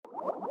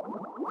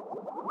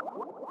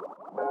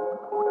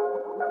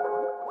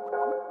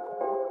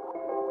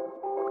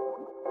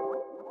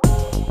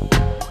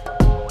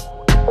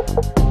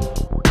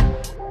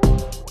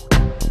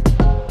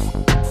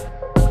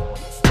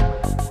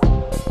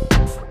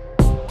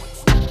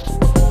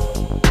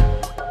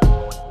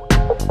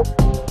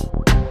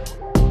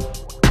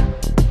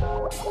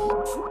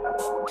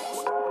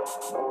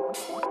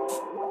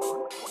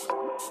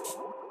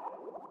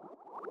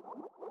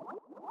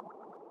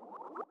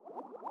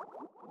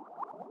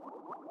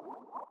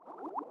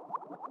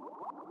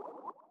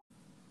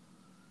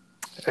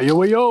Hey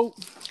yo, hey yo,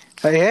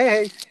 Hey, hey,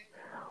 hey.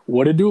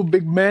 what it do,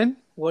 big man?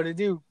 What to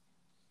do?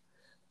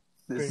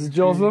 This is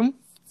Jotham,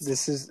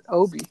 This is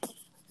Obi.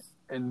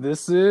 and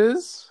this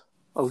is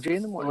OJ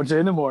in the morning. OJ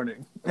in the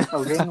morning.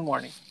 OJ in the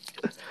morning.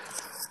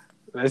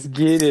 Let's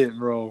get it,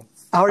 bro.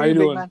 How are How you, you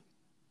big doing, man?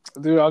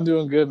 dude? I'm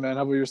doing good, man.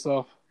 How about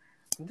yourself?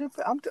 Dude,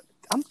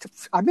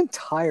 I've been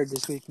tired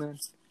this week, man.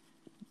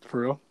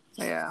 For real?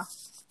 Yeah.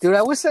 Dude,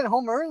 I was sent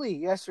home early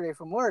yesterday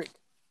from work.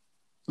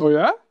 Oh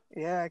yeah?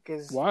 Yeah,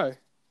 cause Why?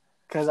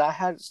 I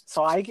have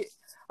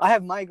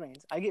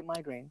migraines. I get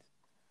migraines,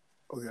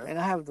 Okay. and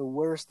I have the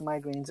worst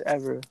migraines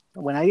ever.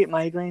 When I get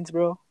migraines,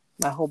 bro,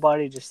 my whole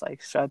body just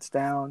like shuts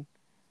down.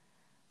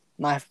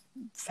 My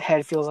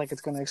head feels like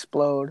it's gonna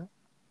explode.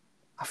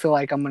 I feel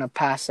like I'm gonna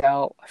pass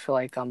out. I feel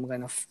like I'm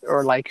gonna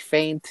or like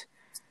faint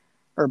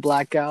or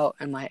black out,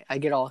 and I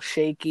get all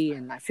shaky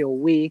and I feel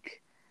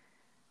weak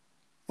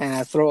and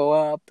I throw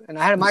up. And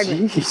I had a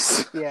migraine.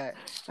 Jeez. Yeah,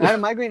 I had a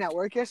migraine at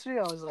work yesterday.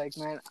 I was like,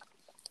 man,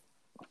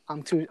 I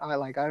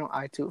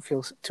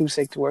feel too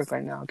sick to work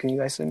right now. Can you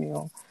guys send me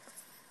home?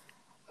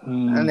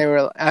 And they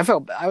were.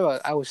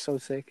 I was so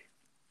sick.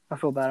 I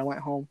feel bad. I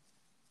went home,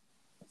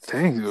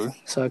 Dang, dude.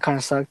 so it kind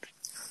of sucked.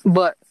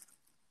 But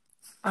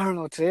I don't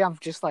know. Today I'm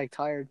just like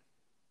tired.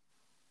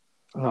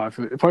 No, I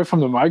feel probably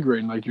from the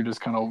migraine. Like you're just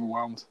kind of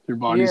overwhelmed. Your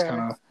body's Yeah,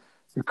 kind of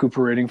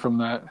recuperating from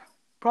that.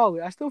 probably.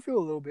 I still feel a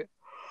little bit.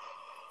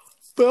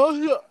 But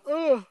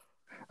also,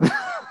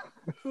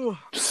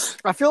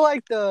 I feel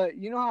like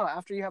you know how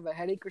after you have a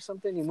headache or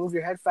something, you move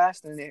your head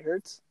fast and it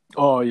hurts?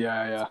 Oh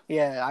yeah, yeah.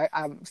 Yeah,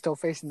 I'm still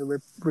facing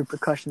the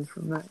repercussions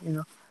from that, you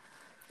know?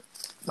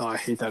 No, I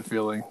hate that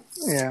feeling.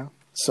 Yeah,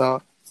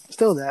 so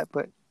still that,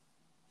 but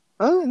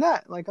other than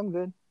that, like, I'm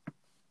good.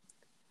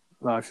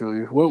 No, I feel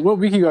you. What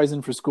week are you guys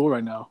in for school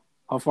right now?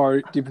 How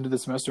far deep into the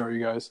semester are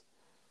you guys?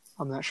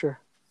 I'm not sure.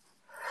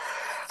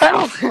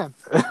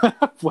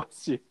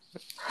 Bless you.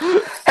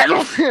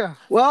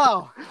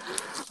 Wow.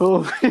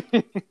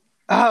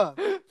 Oh,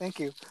 Thank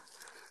you.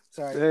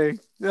 Sorry. hey,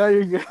 yeah,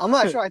 you're good. I'm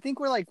not sure. I think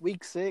we're like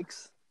week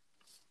 6.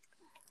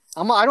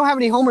 I don't have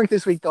any homework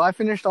this week, though. I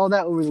finished all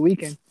that over the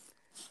weekend.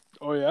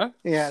 Oh yeah.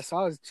 Yeah, so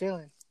I was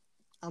chilling.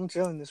 I'm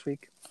chilling this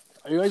week.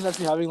 Are you guys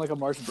actually having like a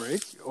March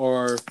break,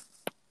 or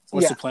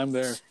what's Yeah. the plan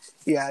there?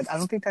 Yeah, I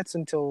don't think that's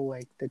until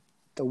like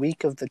the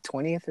week of the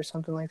 20th or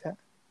something like that.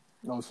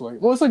 No, it's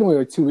like only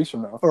like 2 weeks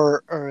from now.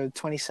 Or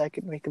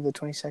 22nd, week of the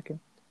 22nd.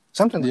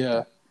 Something like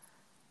Yeah,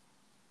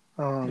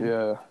 that.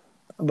 yeah.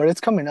 But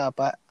it's coming up.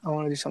 I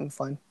want to do something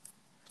fun.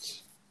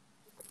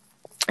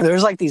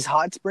 There's like these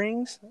hot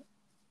springs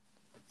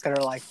that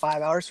are like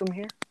 5 hours from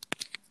here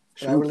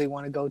that I really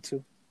want to go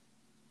to.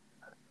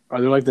 Are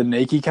there like the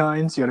naked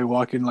kinds? You got to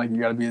walk in like you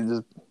got to be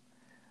just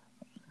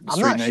I'm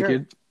straight not naked.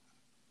 sure.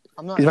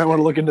 I'm not You might sure. want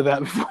to look into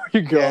that before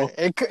you go. Yeah,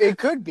 it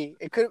could be.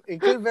 It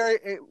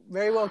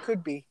very well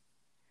could be.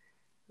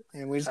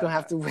 And we're just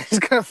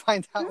gonna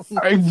find out.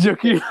 I'm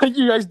joking. Like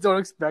you guys don't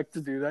expect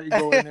to do that. You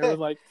go in there with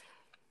like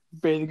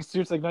bathing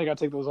suits. Like, no, you got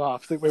to take those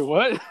off. It's like, wait,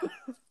 what?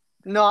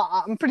 No,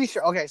 I'm pretty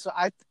sure. Okay, so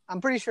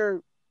I'm pretty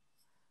sure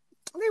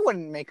they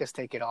wouldn't make us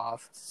take it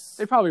off.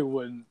 They probably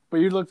wouldn't. But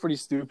you'd look pretty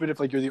stupid if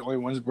like you're the only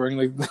ones wearing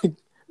like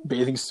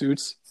bathing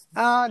suits.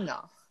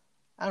 No,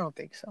 I don't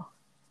think so.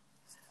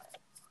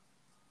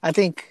 I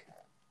don't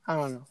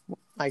know.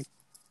 Like,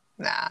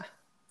 nah.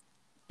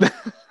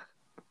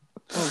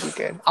 It'll be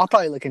good. I'll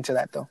probably look into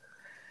that though.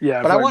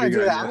 Yeah, but I want to big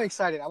do that. idea. I'm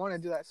excited. I want to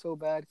do that so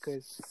bad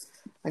because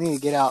I need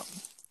to get out.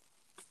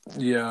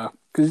 Yeah,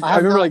 because I have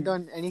remember not like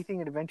done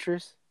anything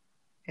adventurous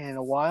in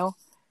a while,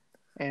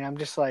 and I'm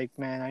just like,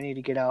 man, I need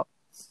to get out.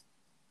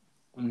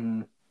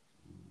 Anyway,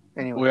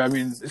 well, I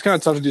mean, it's kind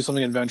of tough to do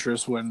something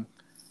adventurous when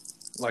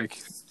like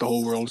the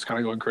whole world is kind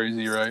of going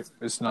crazy, right?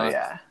 It's not.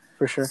 yeah,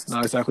 for sure.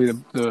 Not exactly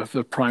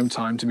the prime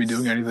time to be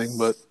doing anything,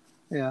 but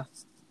Yeah,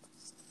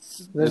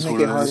 that's make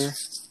what it it harder.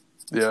 is.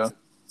 Yeah.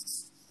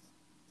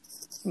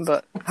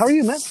 But how are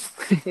you, man?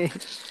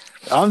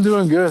 I'm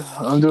doing good.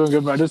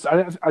 But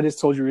I just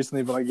told you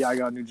recently, but like, yeah, I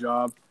got a new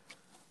job.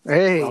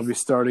 Hey, I'll be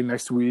starting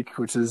next week,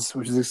 which is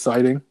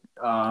exciting.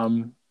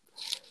 God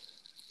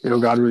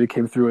really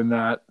came through in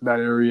that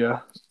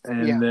area,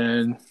 and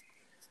then,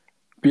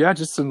 but yeah,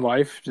 just in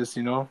life, just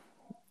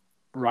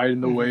riding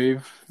the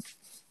wave,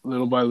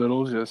 little by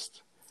little,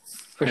 just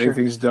getting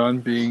things done,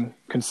 being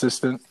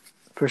consistent.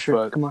 For sure.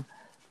 But, come on,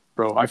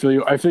 bro, I feel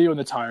you in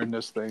the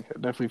tiredness thing. I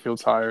definitely feel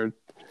tired.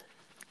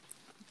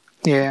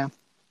 Yeah.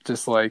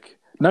 Just like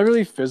not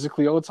really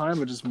physically all the time,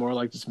 but just more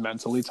like just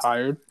mentally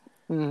tired.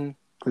 Mm-hmm.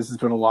 This has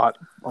been a lot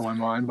on my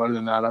mind, but other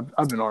than that,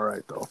 I've been all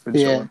right though. Been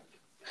Yeah. chilling.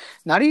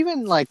 Not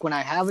even like when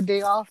I have a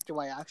day off, do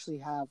I actually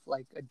have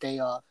like a day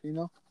off? You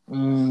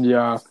know?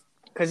 Yeah.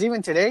 Because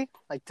even today,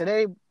 like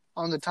today,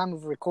 on the time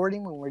of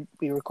recording when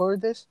we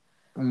record this,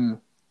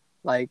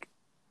 like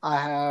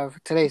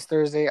today's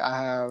Thursday.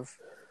 I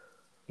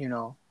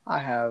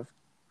have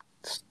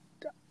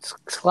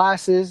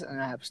classes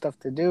and I have stuff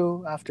to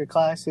do after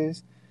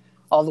classes,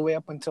 all the way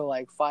up until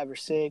like 5 or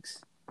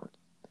 6.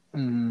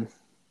 And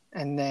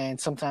then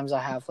sometimes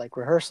I have like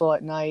rehearsal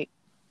at night,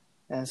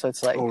 and so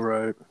it's like, All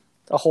right.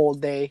 a whole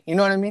day. You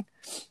know what I mean?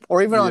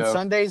 Or even on Yeah.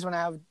 Sundays when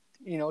I have,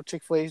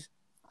 Chick-fil-A's.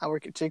 I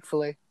work at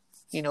Chick-fil-A.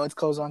 It's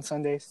closed on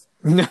Sundays.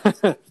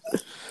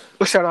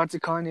 Shout out to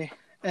Kanye.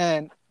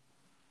 And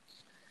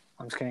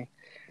I'm just kidding.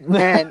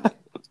 And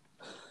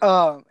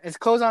it's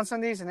closed on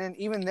Sundays, and then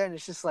even then,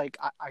 it's just like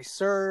I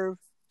serve.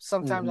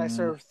 Sometimes I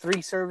serve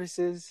 3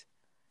 services.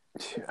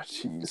 Yeah,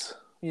 jeez.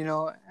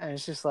 And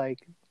it's just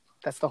like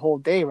that's the whole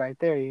day right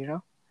there.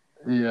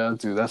 Yeah,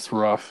 dude, that's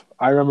rough.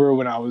 I remember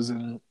when I was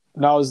in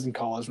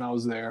college, when I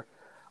was there,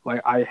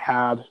 like I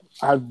had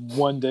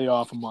 1 day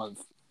off a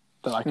month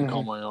that I could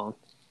call my own,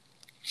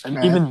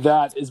 and even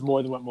that is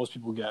more than what most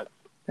people get.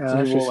 Yeah,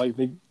 Some people like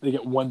they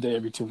get 1 day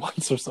every 2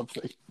 months or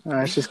something. No,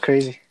 it's just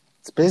crazy.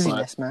 It's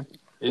busyness, man.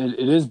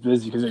 It is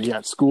busy because you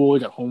got school,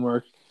 you got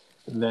homework,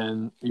 and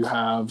then you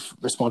have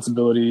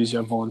responsibilities, you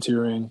have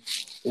volunteering,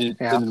 and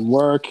then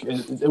work.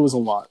 It was a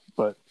lot,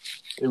 but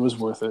it was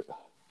worth it.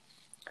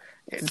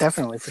 Yeah,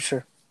 definitely, for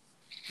sure.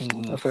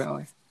 Mm-hmm.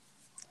 Definitely.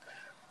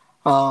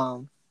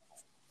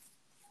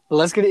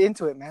 Let's get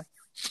into it, man.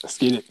 Let's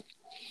get it.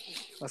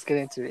 Let's get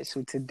into it.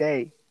 So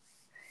today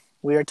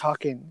we are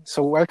talking.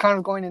 So we're kind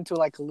of going into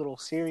like a little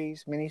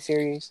mini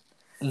series.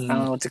 Mm-hmm. I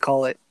don't know what to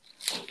call it.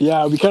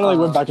 Yeah, we kind of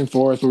went back and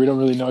forth, but we don't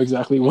really know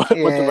exactly what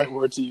the right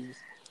word to use.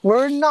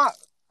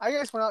 I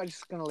guess we're not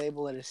just going to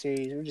label it a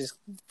series.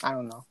 I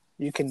don't know.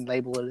 You can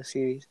label it a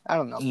series. I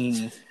don't know.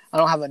 I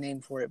don't have a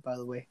name for it, by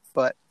the way.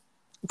 But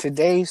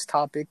today's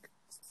topic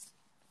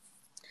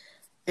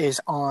is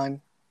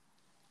on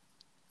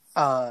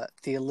the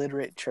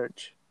illiterate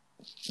church.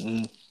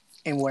 And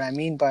what I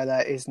mean by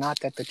that is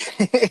not that the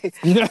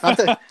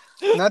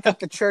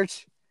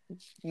church,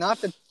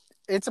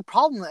 it's a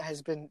problem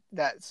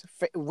that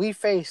we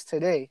face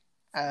today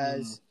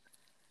as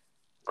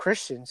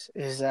Christians,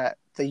 is that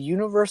the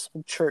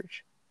universal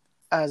church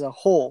as a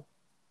whole,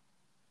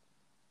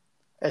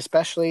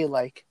 especially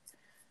like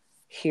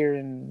here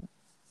in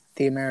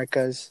the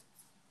Americas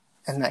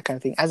and that kind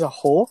of thing, as a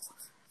whole,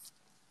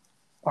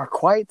 are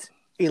quite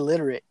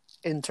illiterate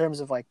in terms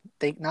of like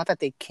not that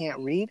they can't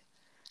read,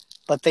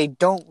 but they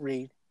don't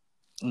read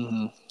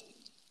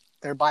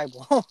their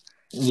Bible.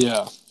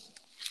 Yeah.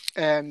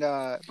 And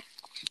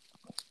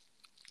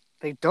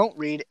they don't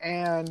read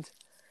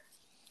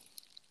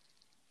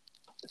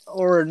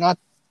or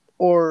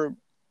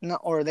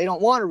they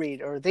don't want to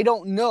read, or they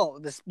don't know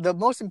this. The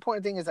most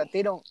important thing is that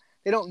they don't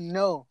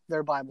know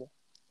their Bible.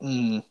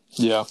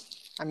 Yeah.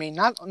 I mean,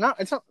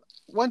 it's not.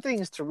 One thing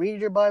is to read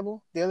your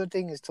Bible. The other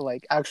thing is to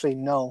like actually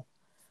know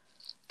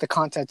the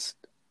contents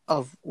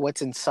of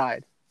what's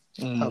inside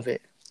of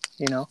it,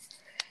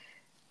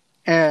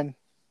 and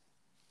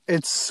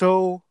it's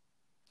so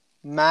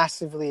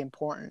massively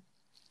important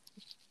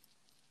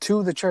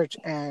to the church.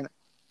 And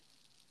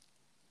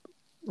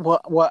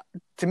what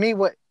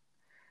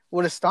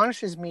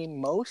astonishes me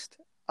most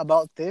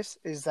about this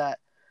is that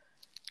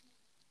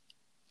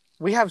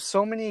we have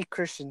so many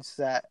Christians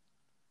that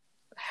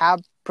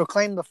have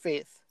proclaimed the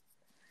faith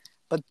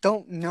but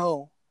don't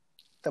know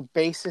the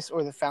basis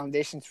or the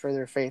foundations for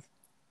their faith,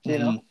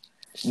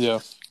 Yeah.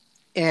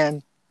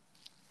 And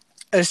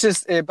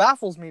it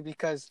baffles me,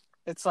 because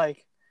it's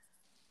like,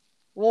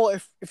 well,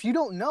 if you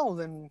don't know,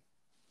 then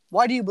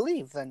why do you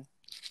believe then?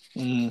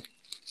 You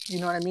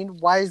know what I mean?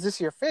 Why is this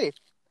your faith?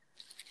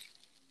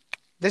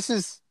 This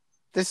is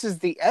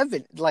the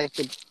evidence, like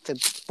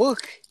the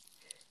book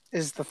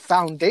is the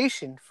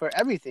foundation for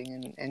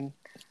everything, and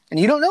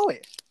you don't know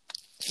it.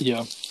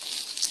 Yeah.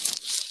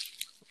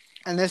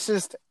 And it's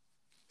just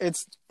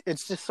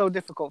so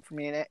difficult for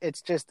me, and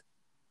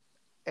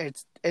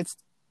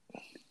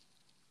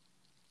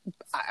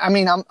I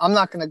mean, I'm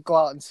not going to go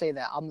out and say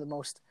that I'm the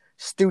most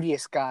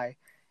studious guy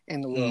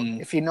in the world.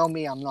 If you know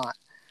me, I'm not.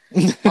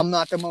 I'm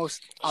not the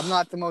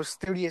most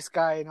studious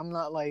guy, and I'm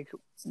not like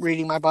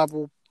reading my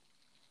Bible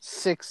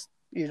 6,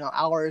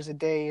 hours a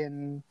day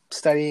and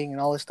studying and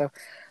all this stuff.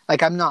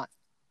 Like, I'm not.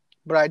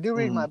 But I do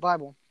read my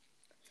Bible.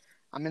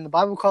 I'm in the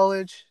Bible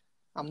college.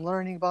 I'm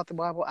learning about the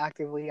Bible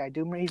actively. I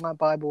do read my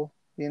Bible,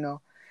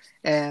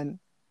 and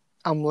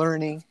I'm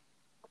learning.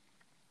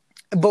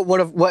 But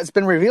what's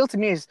been revealed to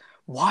me is,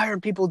 why are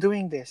people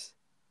doing this?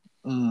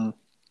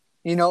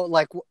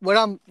 Like what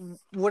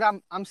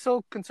I'm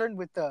so concerned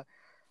with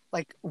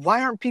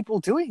why aren't people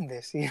doing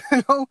this?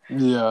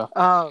 Yeah.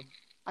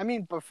 I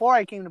mean, before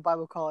I came to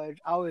Bible college,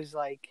 I was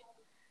like,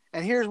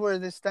 and here's where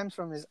this stems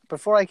from, is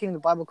before I came to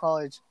Bible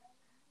college,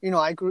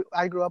 I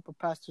grew up a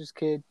pastor's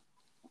kid.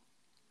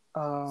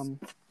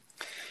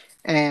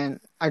 And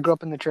I grew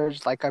up in the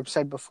church, like I've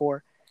said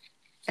before.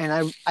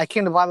 And I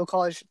came to Bible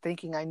college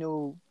thinking I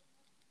knew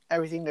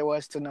everything there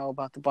was to know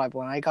about the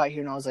Bible. And I got here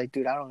and I was like,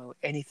 dude, I don't know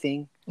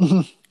anything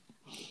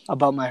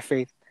about my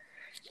faith.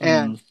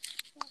 And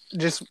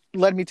just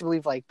led me to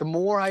believe, like, the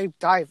more I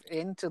dive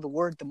into the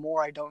word, the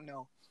more I don't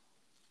know.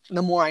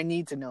 The more I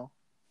need to know.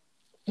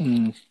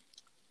 And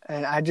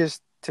it's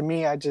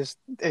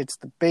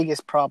the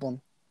biggest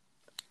problem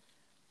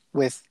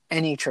with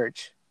any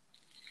church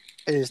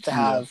is to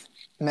have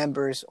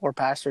members or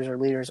pastors or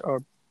leaders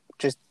or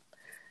just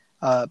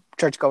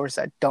churchgoers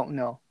that don't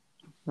know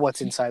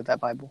what's inside that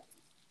Bible.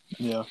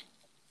 Yeah.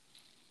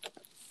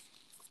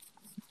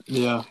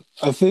 Yeah.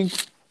 I think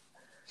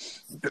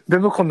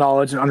biblical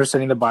knowledge and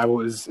understanding the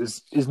Bible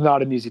is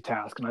not an easy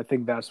task, and I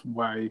think that's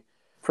why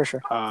For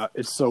sure.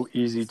 it's so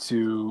easy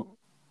to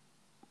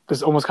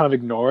just almost kind of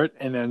ignore it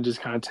and then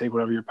just kind of take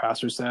whatever your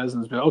pastor says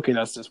and just be like, okay,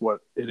 that's just what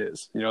it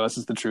is. You know, that's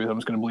just the truth. I'm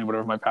just going to believe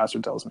whatever my pastor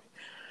tells me.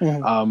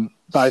 Mm-hmm.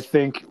 But I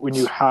think when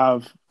you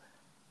have,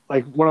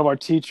 like, one of our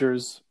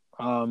teachers,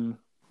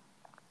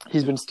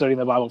 he's been studying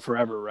the Bible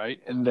forever,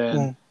 right? And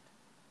then,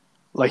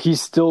 like, he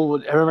still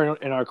would, I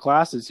remember in our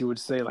classes, he would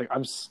say, like,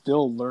 I'm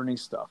still learning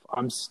stuff.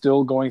 I'm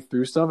still going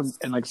through stuff,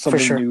 and like,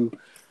 something new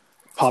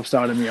pops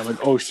out at me. I'm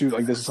like, oh, shoot,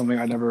 like, this is something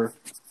I never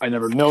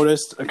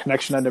noticed, a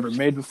connection I never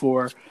made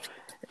before.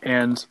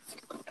 And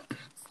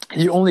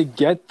you only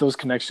get those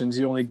connections,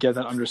 you only get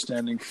that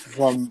understanding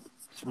from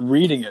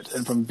reading it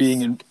and from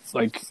being in,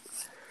 like,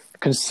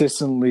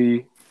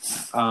 consistently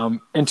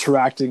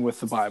interacting with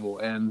the Bible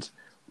and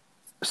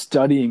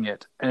studying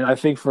it. And I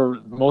think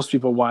for most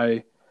people,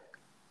 why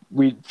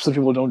some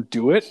people don't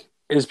do it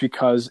is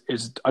because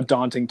it's a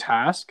daunting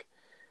task,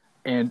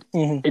 and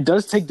it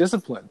does take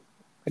discipline.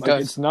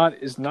 It's not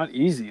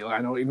easy. Like,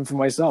 I know, even for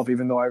myself,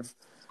 even though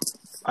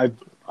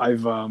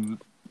I've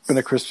been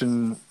a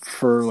Christian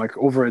for like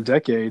over a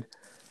decade,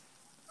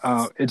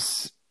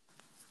 it's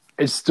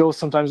still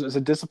sometimes it's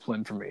a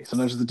discipline for me.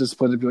 Sometimes it's a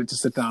discipline to be like, to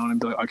sit down and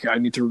be like, okay, I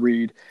need to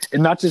read,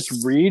 and not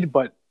just read,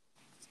 but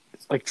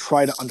like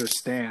try to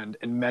understand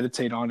and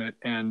meditate on it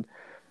and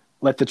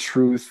let the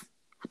truth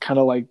kind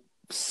of like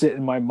sit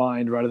in my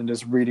mind rather than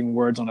just reading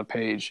words on a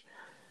page,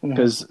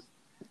 because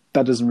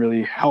that doesn't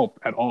really help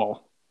at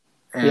all.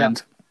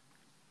 And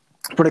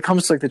when it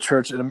comes to like the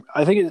church,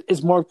 I think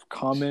it's more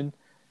common.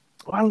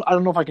 Well, I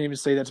don't know if I can even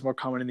say that's more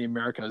common in the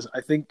Americas.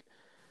 I think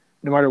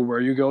no matter where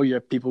you go, you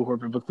have people who are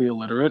biblically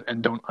illiterate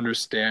and don't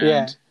understand.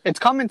 Yeah, it's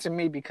common to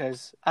me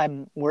because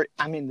I'm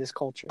in this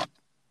culture.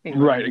 You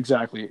know? Right,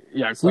 exactly.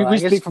 Yeah, so we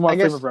speak from our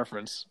frame of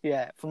reference.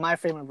 Yeah, from my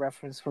frame of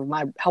reference, from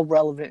how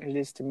relevant it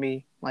is to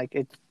me. Like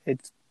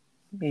it's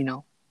you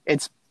know,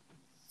 it's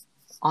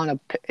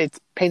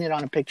painted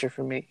on a picture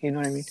for me. You know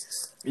what I mean?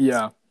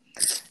 Yeah.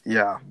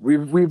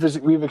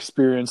 We've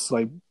experienced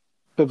like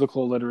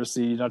biblical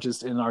literacy, not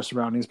just in our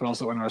surroundings, but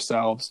also in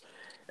ourselves,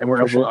 and we're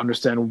able to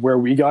understand where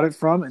we got it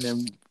from, and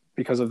then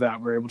because of that,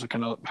 we're able to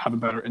kind of have a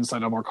better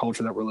insight of our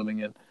culture that we're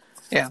living in.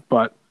 Yeah.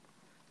 But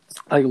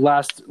like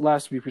last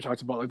week, we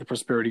talked about like the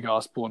prosperity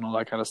gospel and all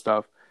that kind of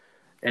stuff,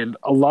 and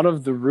a lot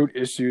of the root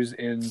issues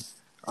in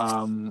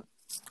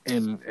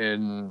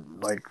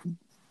like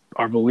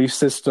our belief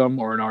system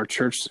or in our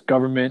church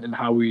government and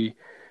how we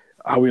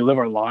live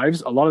our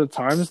lives. A lot of the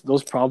times,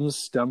 those problems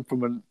stem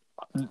from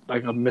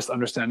a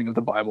misunderstanding of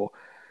the Bible.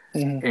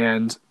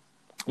 And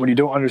when you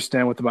don't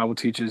understand what the Bible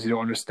teaches, you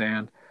don't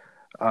understand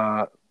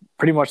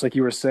pretty much like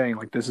you were saying,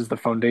 like this is the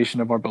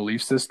foundation of our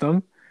belief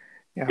system.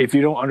 Yeah. If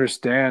you don't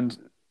understand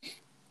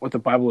what the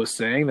Bible is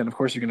saying, then of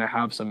course you're going to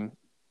have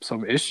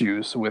some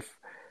issues with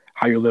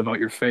how you live out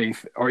your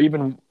faith, or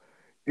even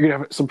you're going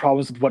to have some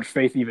problems with what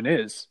faith even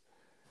is.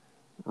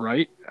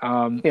 Right?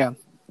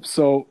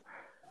 So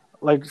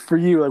like for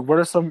you, like what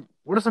are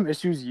some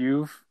issues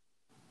you've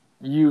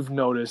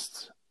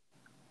noticed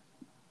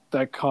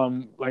that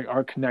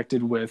are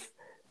connected with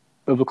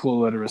biblical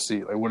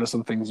illiteracy? Like what are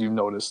some things you've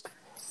noticed?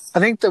 I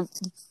think the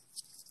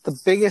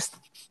biggest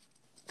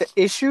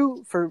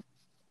issue for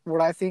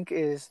what I think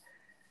is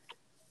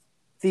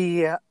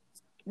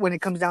when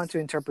it comes down to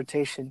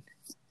interpretation.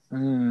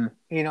 You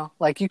know,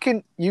 like you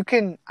can,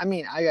 I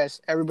mean, I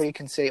guess everybody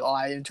can say, oh,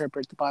 I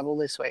interpret the Bible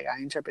this way.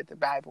 I interpret the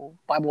Bible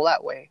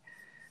that way.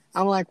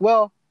 I'm like,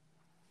 well,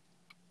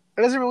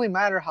 it doesn't really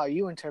matter how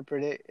you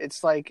interpret it.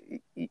 It's like,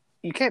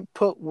 you can't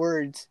put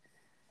words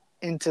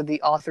into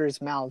the author's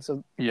mouths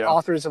of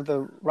authors of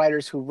the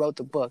writers who wrote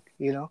the book,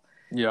 you know?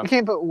 Yeah. You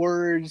can't put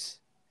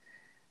words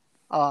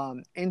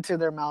into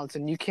their mouths,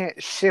 and you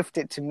can't shift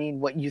it to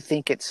mean what you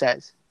think it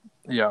says.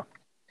 Yeah.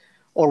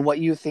 Or what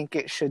you think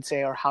it should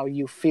say, or how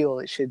you feel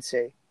it should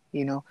say,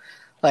 you know?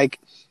 Like,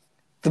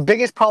 the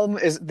biggest problem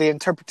is the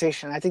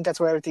interpretation. I think that's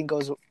where everything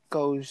goes,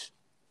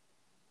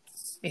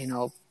 you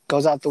know,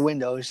 goes out the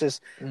window. It's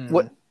just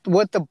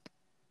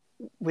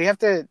we have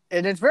to,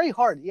 and it's very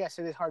hard. Yes,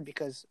 it is hard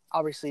because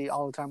obviously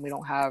all the time we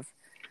don't have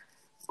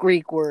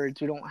Greek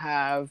words, we don't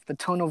have the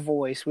tone of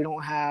voice, we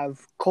don't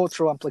have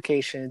cultural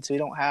implications, we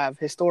don't have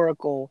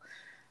historical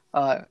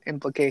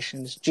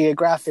implications,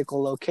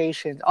 geographical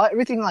locations,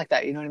 everything like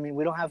that. You know what I mean?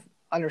 We don't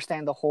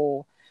understand the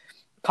whole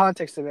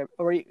context of it,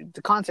 or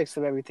the context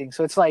of everything.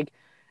 So it's like,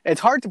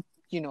 it's hard to,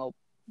 you know,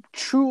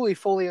 truly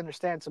fully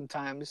understand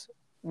sometimes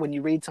when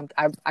you read something.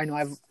 I know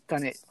I've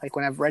done it. Like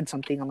when I've read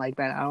something, I'm like,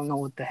 man, I don't know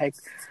what the heck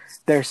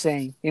they're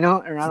saying, you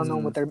know, or I don't know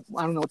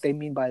what they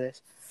mean by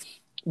this.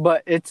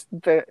 But it's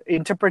the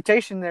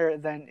interpretation there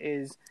then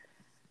is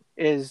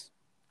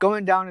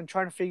going down and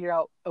trying to figure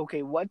out,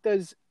 okay, what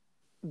does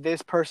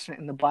this person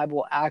in the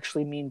Bible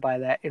actually mean by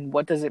that, and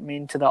what does it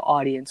mean to the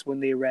audience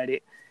when they read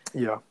it?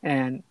 Yeah.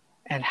 And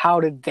how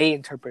did they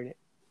interpret it?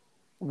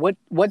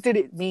 What did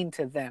it mean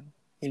to them?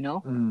 You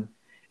know, Mm.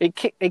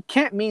 it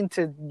can't mean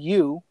to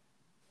you,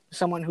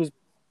 someone who's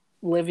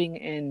living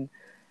in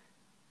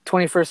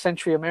 21st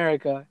century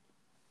America,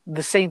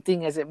 the same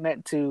thing as it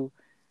meant to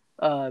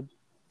uh,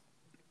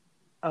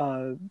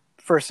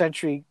 first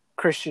century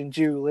Christian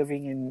Jew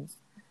living in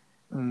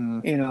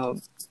Mm.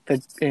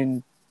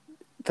 in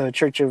the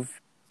Church of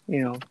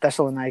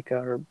Thessalonica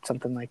or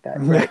something like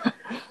that, right?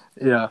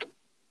 Yeah.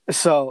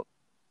 So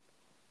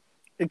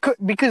it could,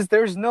 because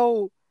there's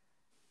no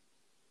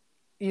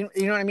you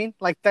know what I mean,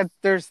 like that.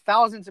 There's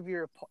thousands of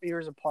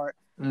years apart.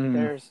 Mm.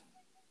 There's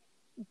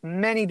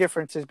many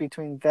differences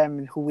between them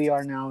and who we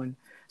are now, and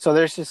so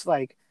there's just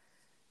like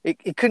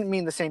it couldn't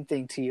mean the same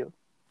thing to you.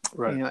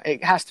 Right.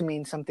 It has to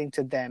mean something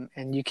to them,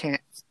 and you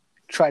can't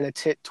try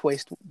to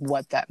twist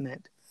what that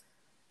meant.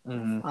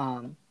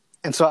 Mm-hmm.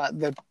 And so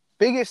the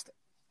biggest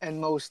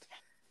and most,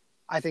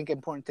 I think,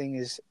 important thing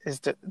is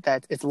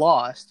that it's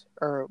lost.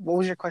 Or what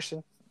was your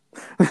question?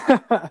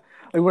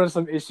 Like, what are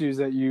some issues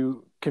that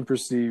you can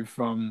perceive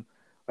from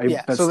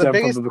that so stem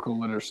from biblical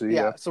literacy?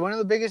 Yeah. So one of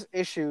the biggest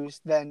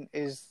issues then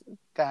is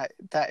that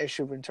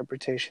issue of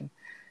interpretation,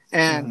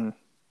 and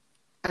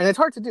it's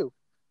hard to do.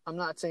 I'm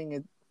not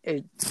saying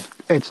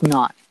it's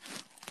not,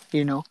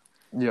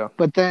 Yeah.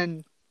 But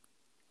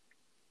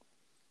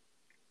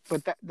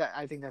that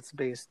I think that's the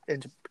biggest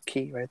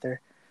key right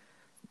there.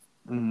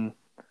 Mm-hmm.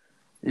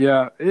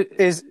 Yeah.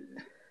 Is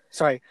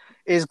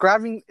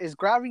grabbing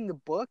the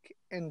book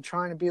and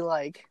trying to be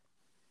like,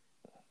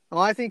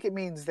 well, I think it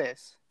means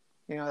this.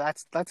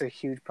 That's a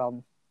huge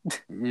problem.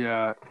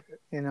 Yeah.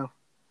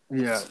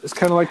 Yeah, it's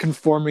kind of like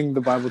conforming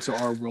the Bible to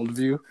our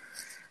worldview.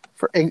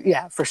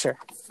 For sure.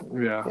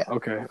 Yeah.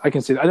 Okay, I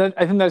can see that.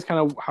 I think that's kind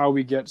of how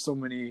we get so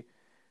many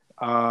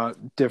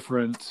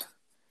different,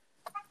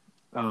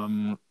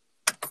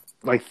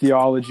 like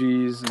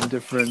theologies and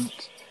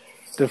different,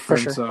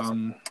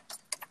 sure.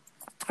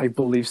 Like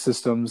belief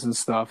systems and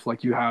stuff.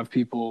 Like you have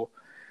people,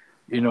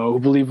 who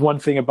believe one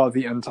thing about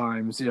the end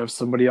times. You have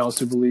somebody else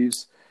who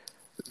believes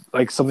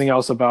like something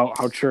else about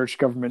how church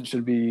government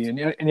should be, and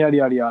yada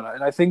yada yada.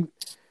 And I think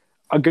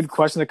a good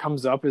question that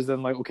comes up is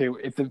then like, okay,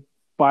 if the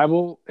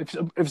Bible,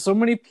 if so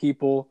many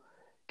people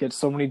get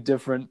so many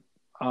different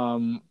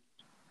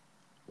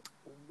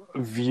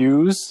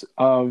views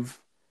of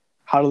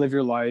how to live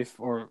your life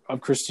or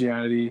of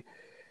Christianity,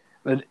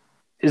 then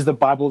is the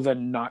Bible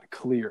then not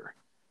clear?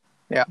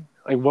 Yeah.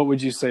 Like, what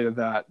would you say to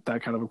that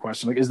kind of a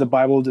question? Like, is the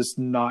Bible just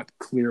not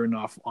clear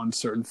enough on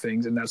certain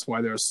things, and that's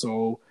why there are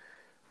so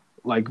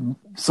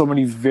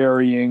many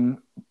varying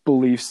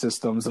belief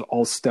systems that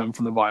all stem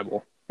from the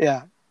Bible?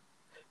 Yeah.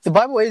 The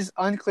Bible is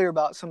unclear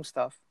about some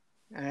stuff,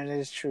 and it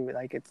is true.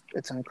 Like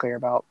it's unclear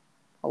about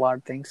a lot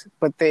of things,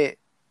 but then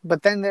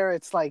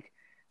it's like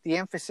the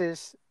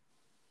emphasis,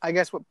 I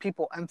guess, what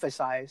people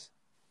emphasize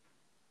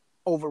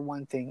over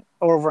one thing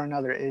or over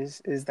another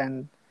is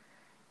then,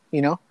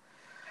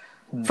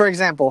 for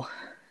example,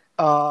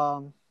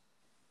 I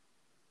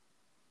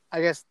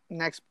guess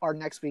our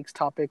next week's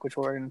topic, which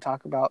we're going to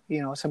talk about,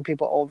 some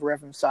people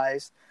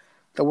overemphasize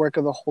the work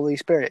of the Holy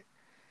Spirit.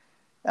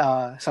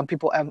 Some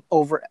people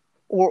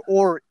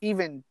or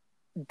even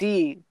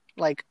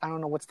I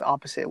don't know what's the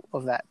opposite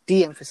of that.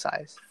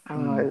 De-emphasize. I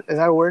don't know. Is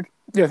that a word?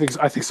 Yeah,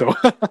 I think so.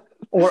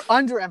 Or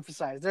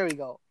underemphasize. There we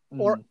go.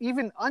 Or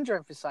even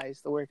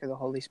underemphasize the work of the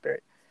Holy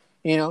Spirit.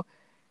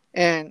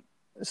 And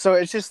so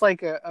it's just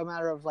like a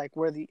matter of like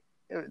where the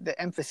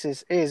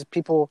emphasis is.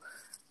 People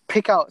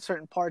pick out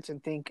certain parts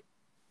and think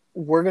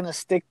we're gonna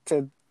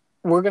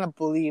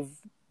believe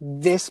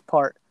this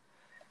part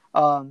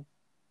of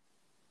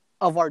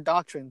our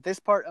doctrine. This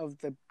part of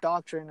the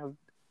doctrine of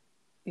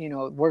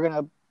we're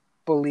gonna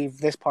believe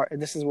this part,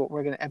 and this is what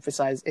we're gonna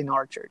emphasize in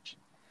our church.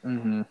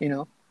 And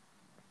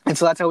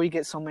so that's how we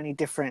get so many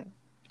different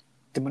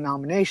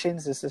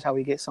denominations. This is how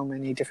we get so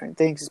many different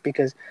things. It's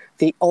because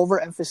the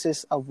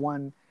overemphasis of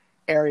one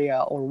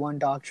area or one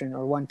doctrine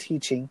or one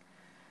teaching,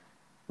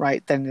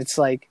 right? Then it's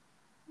like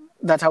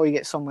that's how we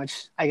get so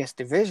much, I guess,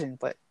 division.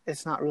 But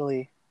it's not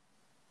really.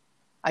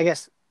 I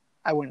guess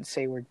I wouldn't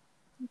say we're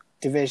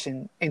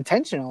division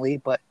intentionally,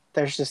 but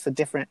there's just a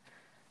different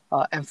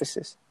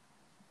emphasis.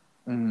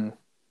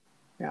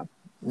 Yeah.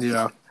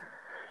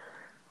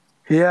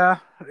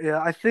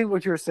 I think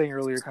what you were saying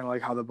earlier, kind of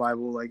like how the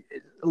Bible it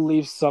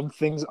leaves some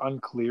things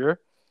unclear.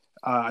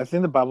 I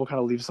think the Bible kind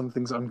of leaves some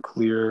things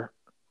unclear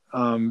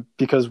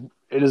because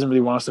it doesn't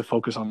really want us to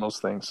focus on those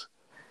things.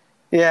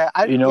 Yeah,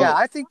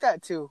 I think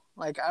that too.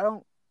 Like, I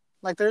don't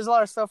there's a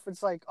lot of stuff.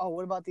 It's like, oh,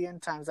 what about the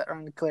end times that are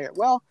unclear?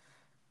 Well,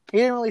 he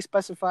didn't really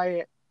specify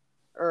it,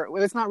 or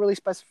it's not really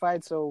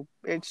specified, so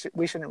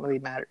we shouldn't really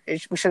matter.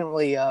 We shouldn't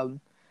really,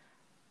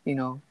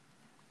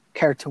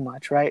 care too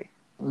much, right?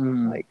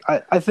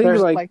 I think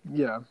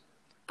yeah,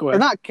 go ahead. Or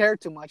not care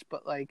too much,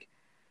 but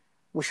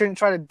we shouldn't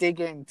try to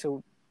dig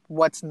into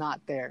what's not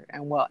there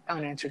and what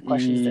unanswered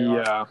questions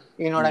there are.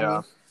 You know what I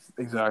mean?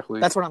 Exactly.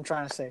 That's what I'm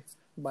trying to say.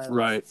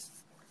 Right.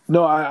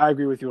 No, I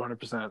agree with you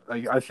 100%.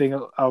 Like, I think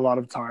a lot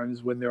of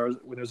times when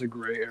there's a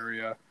gray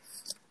area,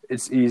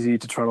 it's easy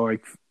to try to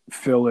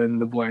fill in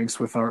the blanks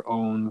with our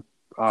own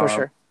for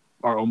sure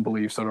our own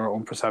beliefs and our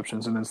own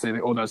perceptions, and then say,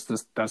 "Oh,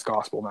 that's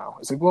gospel now."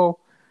 It's like, well,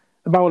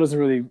 the Bible doesn't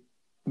really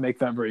make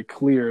that very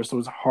clear, so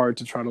it's hard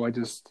to try to like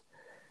just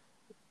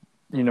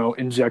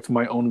inject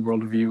my own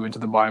worldview into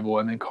the Bible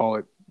and then call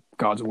it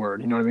God's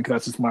word. You know what I mean? Because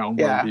that's just my own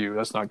worldview.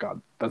 That's not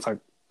God. That's like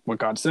what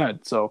God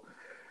said. So,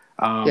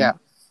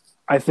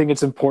 I think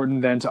it's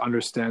important then to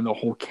understand the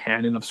whole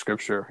canon of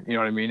Scripture. You know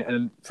what I mean?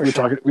 And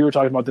we were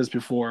talking about this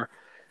before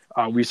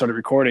we started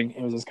recording.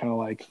 It was just kind of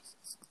like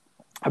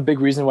a big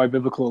reason why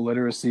biblical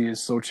illiteracy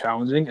is so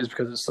challenging is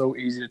because it's so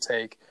easy to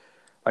take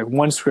like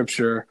one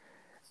scripture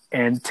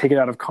and take it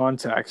out of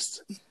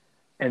context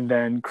and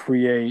then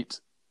create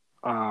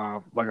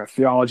like a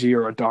theology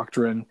or a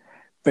doctrine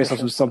based off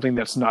of something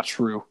that's not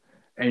true.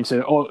 And you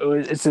say, oh,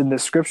 it's in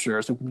this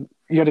scripture. So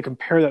you have to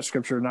compare that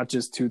scripture not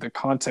just to the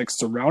context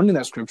surrounding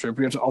that scripture,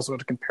 but you also have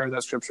to compare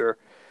that scripture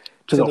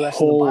to the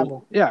whole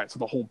Bible. Yeah, to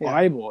the whole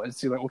Bible, and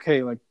see like,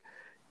 okay, like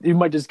you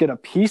might just get a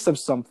piece of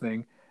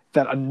something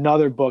that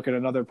another book and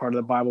another part of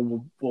the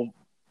Bible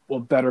will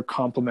better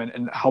complement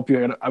and help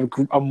you in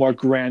a more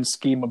grand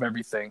scheme of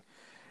everything.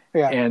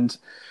 Yeah,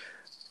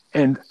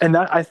 and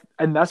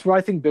that's why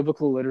I think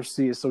biblical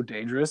literacy is so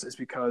dangerous, is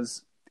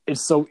because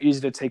it's so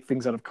easy to take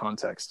things out of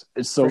context.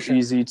 It's so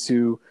easy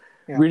to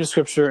read a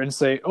scripture and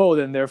say, oh,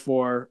 then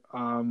therefore,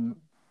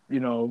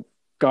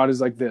 God is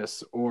like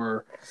this,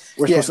 or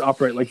we're supposed to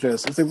operate like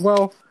this. It's like,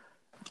 well,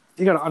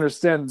 you got to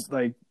understand,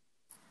 like,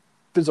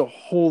 there's a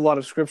whole lot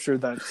of scripture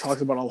that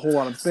talks about a whole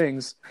lot of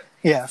things.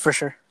 Yeah, for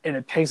sure. And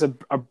it paints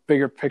a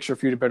bigger picture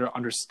for you to better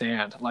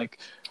understand. Like,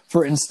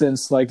 for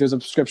instance, like there's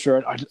a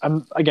scripture.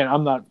 I'm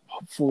not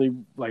fully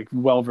like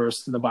well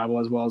versed in the Bible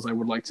as well as I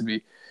would like to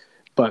be,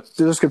 but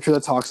there's a scripture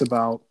that talks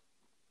about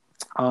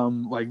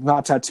like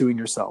not tattooing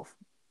yourself,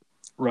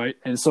 right?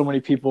 And so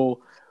many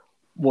people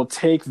will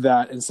take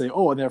that and say,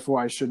 oh, and therefore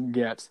I shouldn't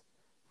get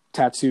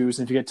tattoos.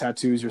 And if you get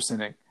tattoos, you're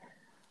sinning,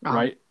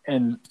 right?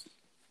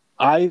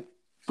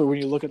 But when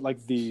you look at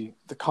like the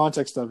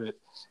context of it,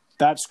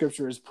 that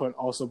scripture is put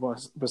also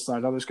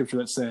beside other scripture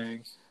that's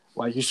saying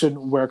like you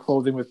shouldn't wear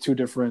clothing with two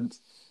different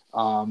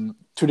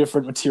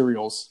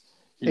materials.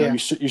 You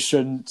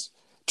shouldn't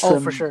trim. Oh,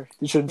 for sure.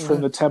 You shouldn't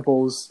trim the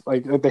temples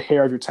like the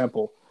hair of your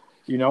temple.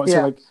 So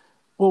like,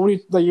 well,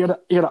 you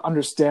gotta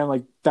understand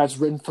like that's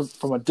written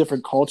from a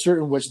different culture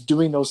in which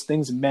doing those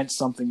things meant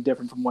something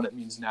different from what it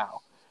means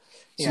now.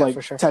 So like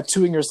for sure.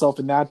 Tattooing yourself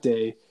in that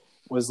day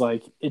was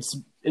like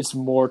it's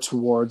more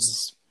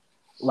towards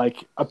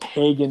like a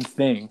pagan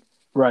thing,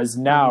 whereas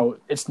now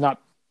it's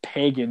not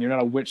pagan. You're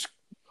not a witch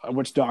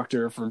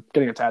doctor for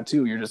getting a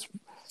tattoo. You're just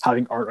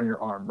having art on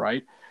your arm,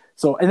 right?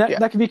 So, and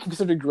that can be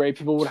considered gray.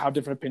 People would have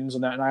different opinions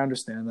on that, and I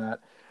understand that.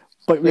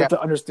 But we have to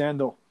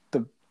understand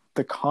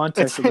the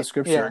context of the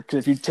scripture, because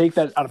if you take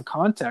that out of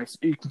context,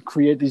 you can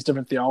create these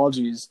different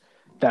theologies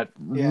that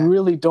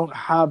really don't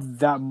have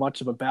that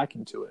much of a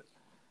backing to it.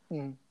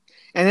 Mm.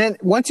 And then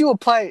once you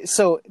apply,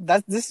 so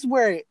this is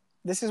where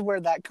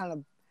that kind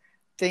of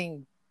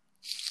thing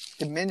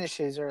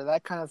diminishes, or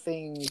that kind of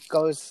thing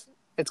goes.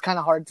 It's kind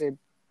of hard to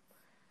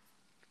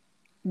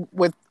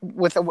with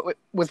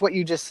what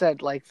you just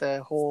said, like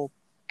the whole,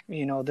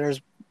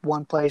 there's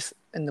one place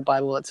in the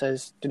Bible that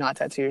says do not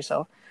tattoo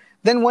yourself.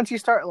 Then once you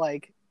start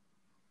like,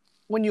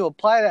 when you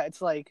apply that,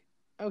 it's like,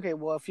 okay,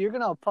 well, if you're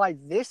gonna apply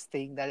this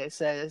thing that it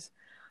says,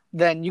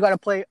 then you got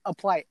to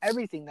apply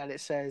everything that it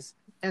says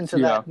into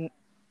that,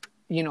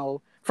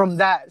 from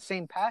that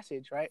same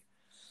passage, right?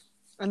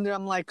 And then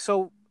I'm like,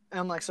 so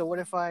what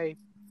if I,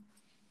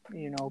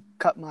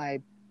 cut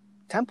my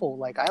temple?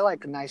 Like, I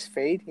like a nice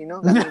fade,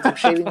 that means I'm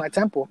shaving my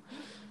temple.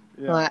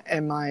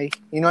 Am I,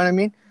 you know what I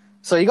mean?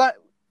 So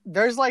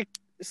there's like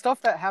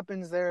stuff that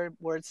happens there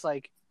where it's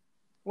like,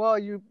 well,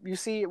 you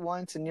see it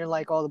once and you're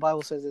like, oh, the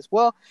Bible says this.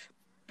 Well,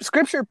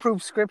 scripture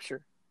proves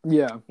scripture.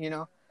 Yeah.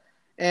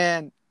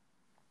 And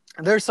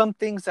there's some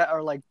things that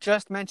are like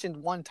just mentioned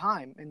one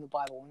time in the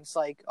Bible, and it's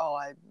like, oh,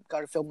 I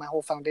got to fill my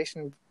whole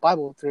foundation of the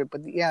Bible through it.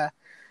 But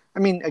I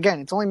mean, again,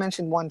 it's only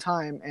mentioned one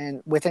time,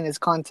 and within its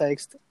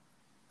context,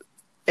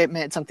 it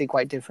meant something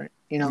quite different,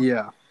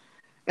 Yeah.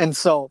 And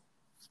so,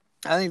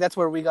 I think that's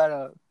where we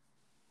gotta,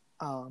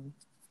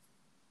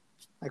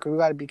 we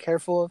gotta be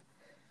careful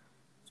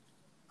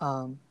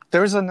of.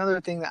 There's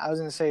another thing that I was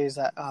gonna say is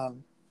that,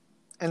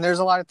 and there's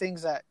a lot of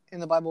things that in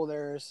the Bible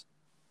there's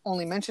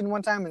only mentioned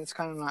one time, and it's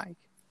kind of like,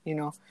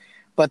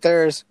 but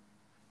there's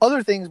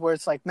other things where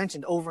it's like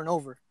mentioned over and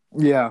over.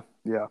 Yeah.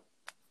 Yeah.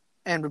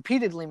 And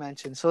repeatedly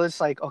mentioned. So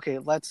it's like, okay,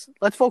 let's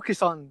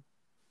focus on,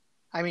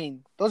 I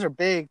mean, those are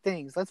big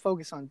things. Let's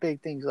focus on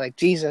big things like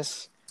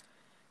Jesus,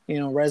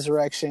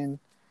 resurrection,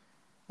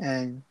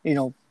 and,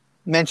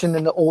 mentioned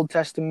in the Old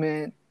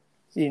Testament,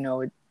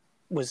 it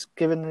was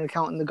given an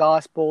account in the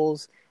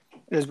Gospels.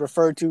 It was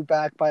referred to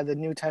back by the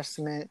New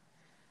Testament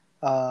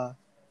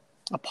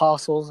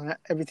apostles and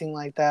everything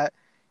like that,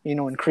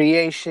 in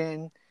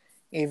creation,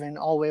 even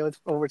all the way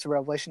over to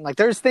Revelation. Like,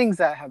 there's things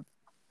that have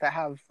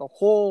the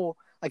whole,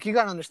 like, you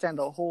got to understand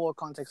the whole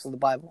context of the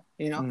Bible,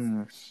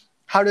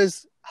 How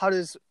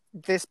does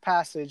this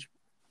passage,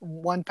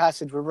 one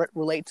passage,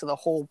 relate to the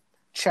whole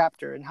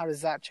chapter, and how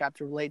does that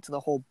chapter relate to the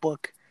whole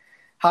book?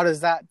 How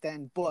does that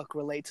then book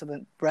relate to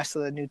the rest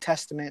of the New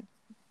Testament?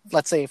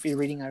 Let's say if you're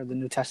reading out of the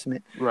New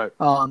Testament, Right.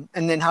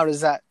 And then how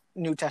does that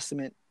New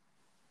Testament,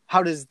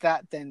 how does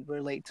that then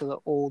relate to the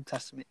Old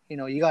Testament? You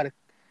know, you gotta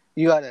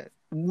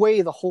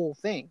weigh the whole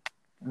thing.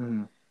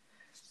 Mm-hmm.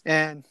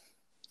 And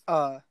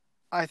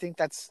I think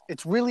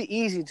it's really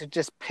easy to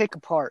just pick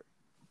apart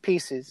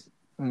pieces,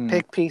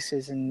 pick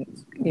pieces,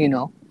 and you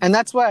know, and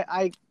that's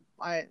why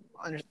I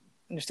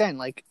understand.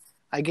 Like,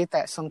 I get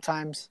that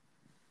sometimes,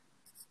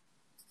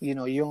 you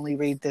know, you only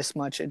read this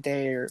much a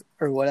day or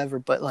whatever,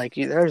 but like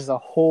there's a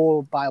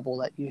whole Bible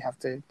that you have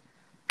to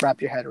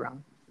wrap your head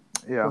around.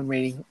 Yeah.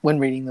 When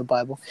reading the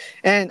Bible.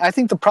 And I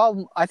think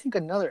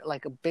another,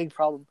 like, a big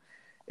problem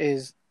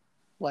is,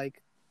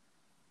 like,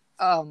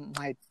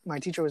 my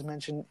teacher was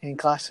mentioned in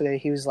class today.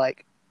 He was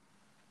like,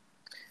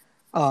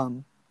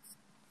 how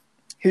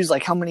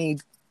many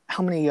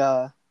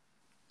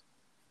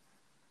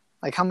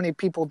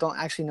people don't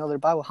actually know their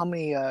Bible? How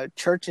many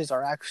churches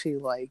are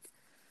actually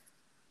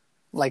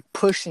like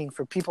pushing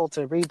for people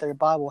to read their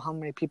Bible? How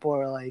many people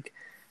are like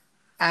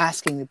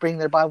asking to bring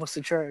their Bibles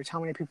to church? How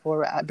many people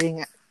are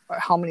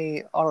how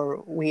many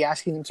are we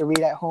asking them to read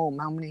at home?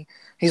 How many?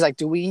 He's like,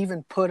 do we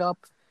even put up?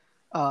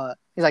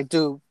 He's like,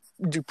 do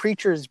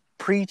preachers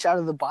preach out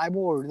of the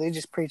Bible, or do they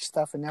just preach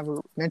stuff and never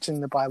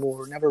mention the Bible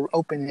or never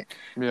open it?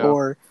 Yeah.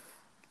 Or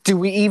do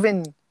we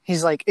even?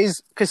 He's like,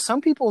 because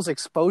some people's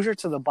exposure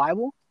to the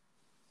Bible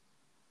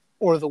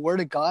or the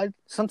Word of God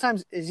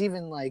sometimes is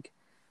even like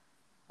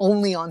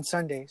only on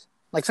Sundays.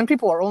 Like, some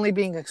people are only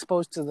being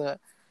exposed to the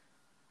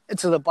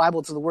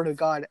Bible, to the Word of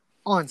God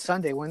on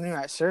Sunday when they're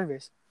at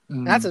service.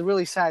 And that's a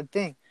really sad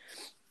thing.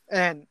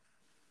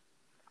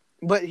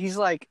 But he's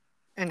like,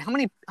 and how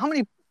many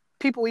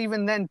people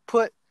even then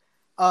put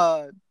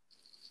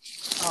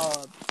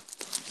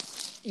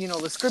you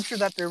know, the scripture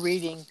that they're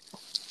reading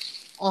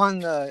on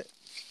the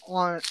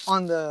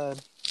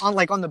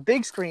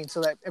big screen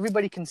so that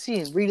everybody can see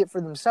and read it for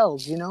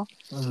themselves, you know?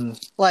 Mm-hmm.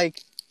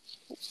 Like,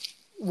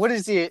 what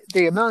is the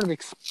amount of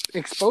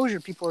exposure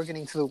people are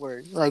getting to the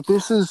word? Like,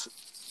 this is,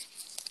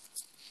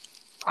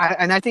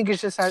 I think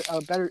it's just a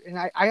better. And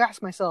I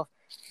ask myself,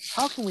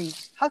 how can we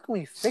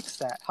fix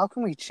that? How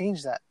can we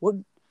change that? What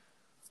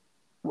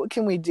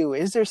can we do?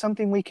 Is there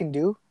something we can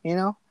do? You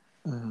know?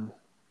 Mm-hmm.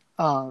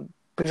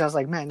 Because I was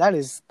like, man, that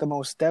is the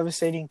most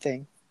devastating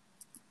thing.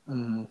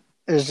 Mm-hmm.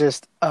 It's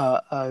just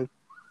a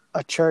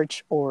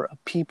church or a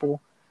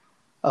people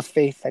of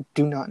faith that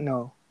do not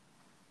know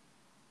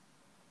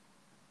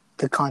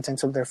the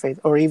contents of their faith,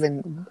 or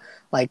even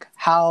like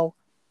how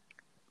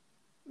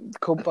to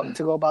go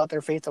about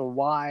their faith, or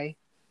why.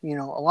 You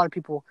know, a lot of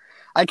people.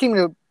 I came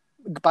to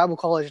Bible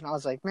college and I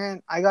was like,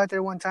 man, I got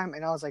there one time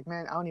and I was like,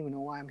 man, I don't even know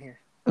why I'm here.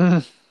 Mm-hmm.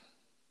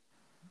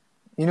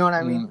 You know what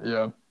I mean?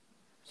 Yeah.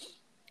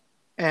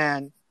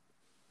 And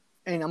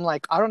I'm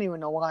like, I don't even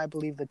know why I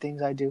believe the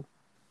things I do,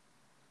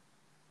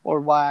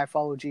 or why I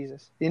follow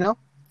Jesus. You know?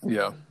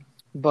 Yeah.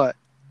 But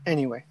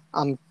anyway,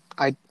 I'm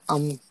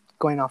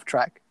going off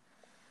track.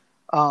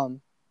 But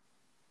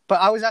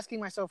I was asking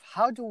myself,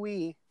 how do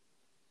we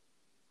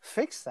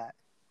fix that?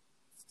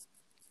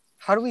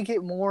 How do we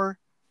get more?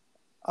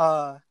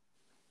 How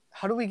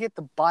do we get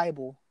the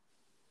Bible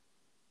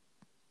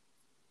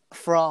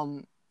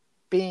from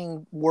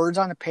being words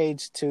on a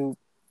page to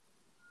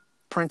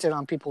printed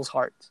on people's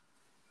hearts?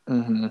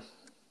 Mm-hmm.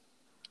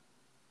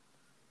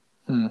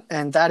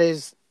 And that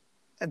is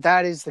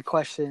the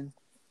question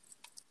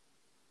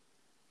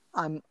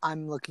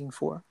I'm looking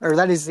for, or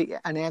that is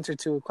an answer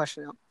to a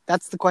question.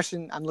 That's the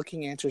question I'm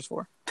looking answers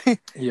for.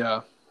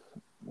 Yeah.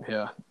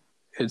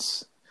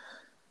 It's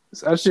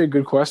actually a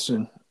good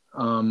question.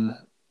 I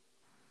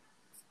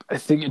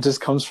think it just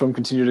comes from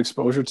continued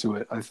exposure to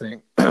it. I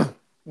think,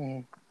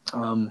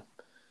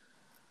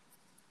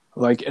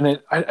 like, and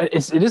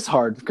it is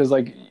hard because,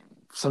 like,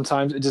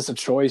 sometimes it's just a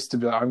choice to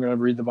be like, I'm going to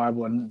read the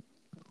Bible and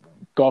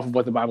go off of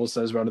what the Bible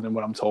says rather than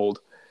what I'm told,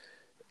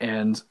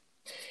 and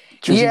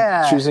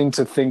choosing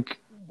to think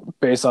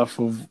based off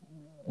of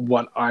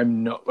what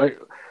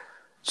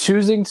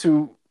choosing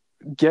to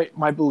get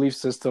my belief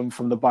system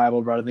from the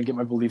Bible rather than get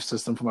my belief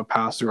system from a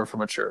pastor or from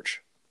a church.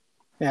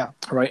 Yeah.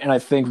 Right. And I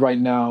think right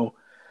now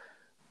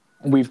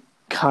we've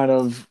kind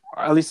of,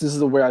 at least this is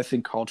the way I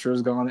think culture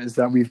has gone, is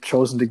that we've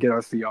chosen to get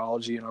our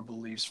theology and our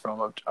beliefs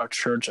from a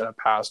church and a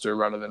pastor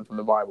rather than from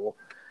the Bible.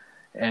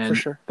 And for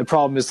sure, the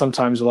problem is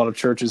sometimes a lot of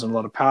churches and a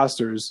lot of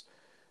pastors,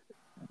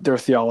 their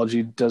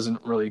theology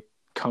doesn't really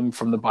come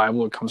from the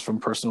Bible. It comes from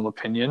personal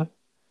opinion.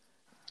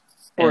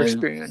 Or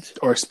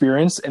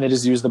experience, and they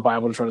just use the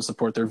Bible to try to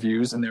support their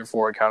views, and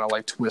therefore it kind of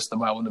like twist the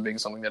Bible into being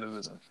something that it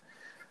isn't.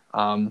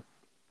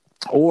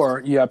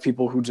 Or you have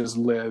people who just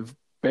live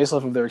based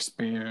off of their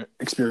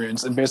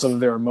experience and based off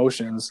of their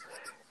emotions,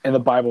 and the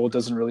Bible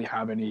doesn't really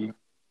have any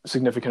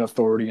significant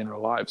authority in their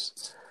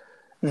lives.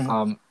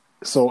 Mm-hmm.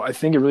 So I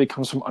think it really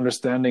comes from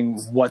understanding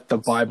what the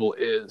Bible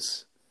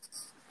is.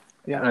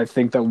 Yeah. And I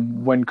think that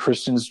when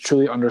Christians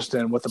truly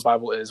understand what the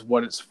Bible is,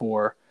 what it's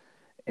for,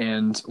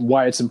 and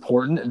why it's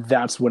important,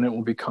 that's when it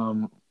will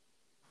become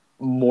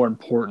more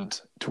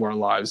important to our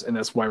lives, and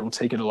that's why we'll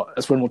take it a lot.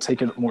 That's when we'll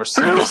take it more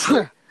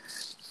seriously.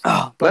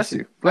 Oh, Bless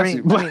you. Bless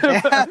you.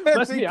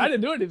 Bless me. you. I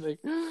didn't do anything.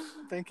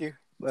 Thank you.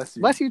 Bless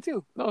you. Bless you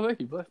too. No, thank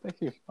you.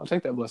 Thank you. I'll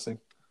take that blessing.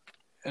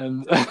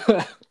 And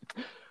but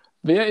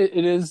yeah,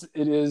 it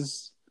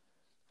is.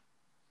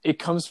 It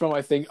comes from,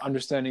 I think,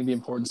 understanding the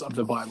importance of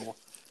the Bible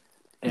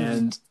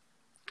and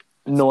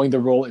knowing the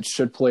role it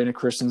should play in a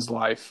Christian's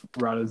life,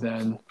 rather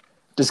than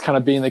just kind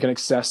of being like an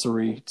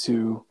accessory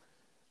to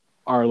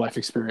our life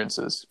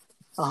experiences.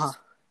 Yeah.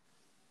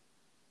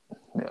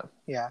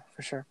 Yeah,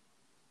 for sure.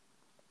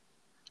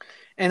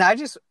 And I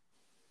just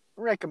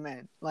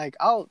recommend, like,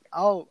 I'll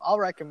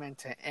recommend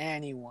to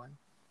anyone,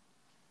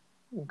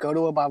 go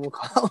to a Bible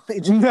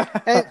college. And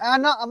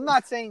I'm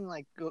not saying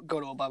like go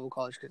to a Bible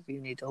college because you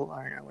need to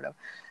learn or whatever.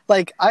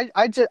 Like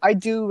I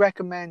do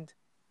recommend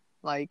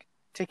like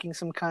taking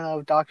some kind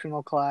of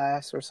doctrinal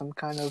class or some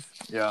kind of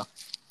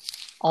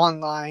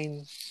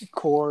online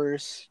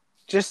course,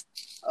 just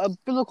a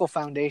biblical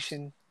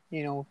foundation.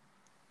 You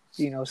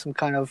know, some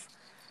kind of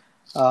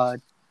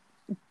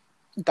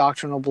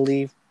doctrinal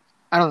belief.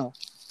 I don't know,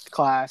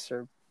 class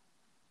or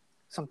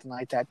something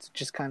like that.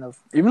 Just kind of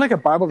even like a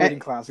Bible reading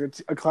class, or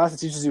a class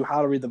that teaches you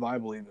how to read the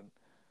Bible, even.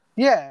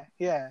 Yeah.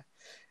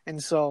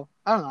 And so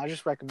I don't know. I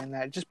just recommend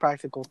that. Just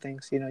practical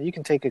things. You know, you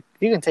can take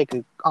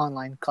an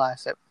online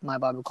class at my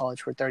Bible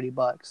college for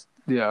 $30.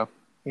 Yeah.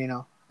 You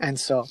know, and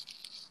so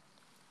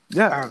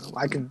yeah, I don't know.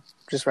 I can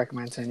just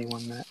recommend to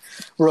anyone that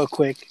real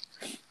quick.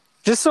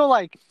 Just so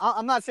like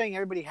I'm not saying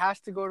everybody has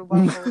to go to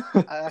Bible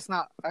college. That's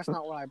not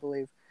what I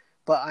believe,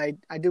 but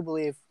I do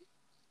believe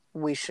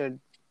we should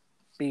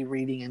be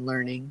reading and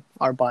learning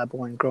our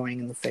Bible and growing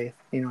in the faith.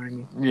 You know what I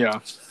mean? Yeah.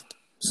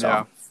 So,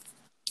 yeah.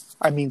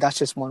 I mean, that's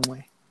just one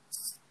way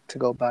to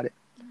go about it.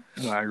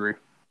 No, I agree.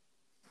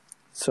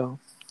 So,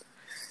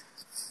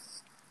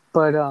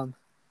 but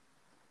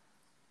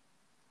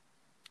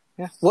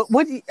yeah.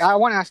 What I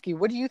want to ask you?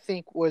 What do you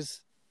think was?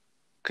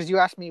 Because you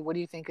asked me, what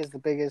do you think is the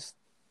biggest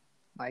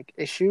like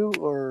issue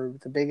or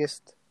the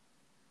biggest,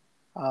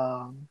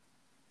 I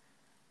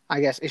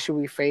guess, issue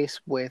we face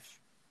with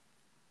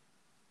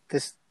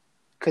this?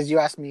 Because you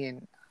asked me,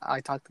 and I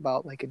talked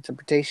about like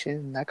interpretation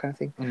and that kind of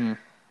thing. Mm-hmm.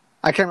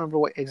 I can't remember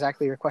what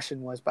exactly your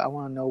question was, but I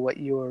want to know what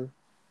you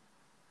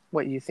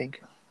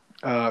think.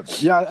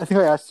 Yeah, I think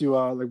I asked you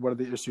like what are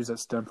the issues that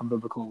stem from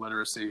biblical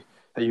literacy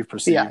that you've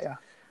perceived. Yeah,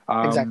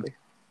 exactly.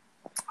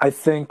 I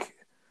think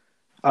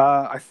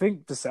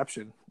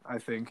deception, I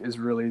think, is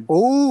really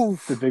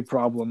the big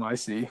problem I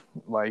see.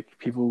 Like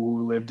people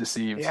who live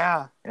deceived.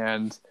 Yeah.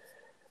 And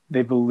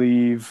they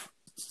believe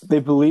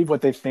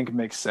what they think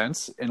makes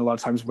sense, and a lot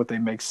of times what they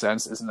make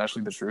sense isn't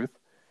actually the truth.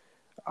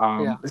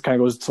 It kind of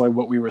goes to like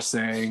what we were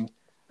saying.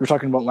 We were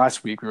talking about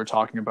last week. We were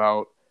talking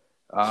about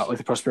like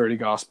the prosperity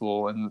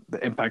gospel and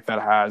the impact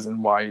that has,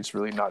 and why it's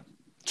really not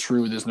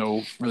true. There's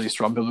no really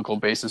strong biblical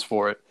basis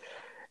for it,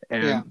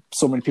 and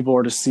so many people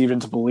are deceived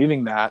into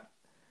believing that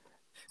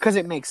because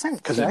it makes sense.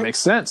 Because it makes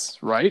sense,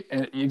 right?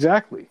 And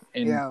exactly,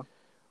 and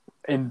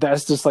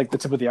that's just like the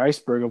tip of the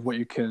iceberg of what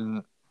you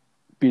can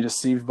be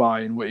deceived by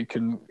and what you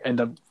can end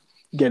up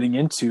getting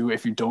into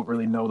if you don't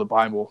really know the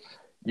Bible.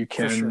 You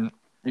can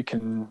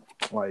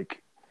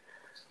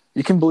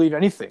believe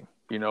anything,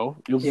 you know.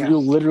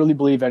 You'll literally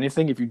believe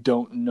anything if you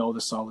don't know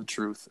the solid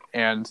truth.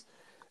 And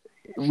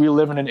we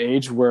live in an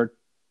age where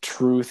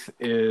truth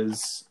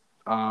is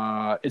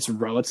it's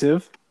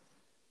relative.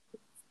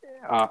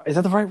 Is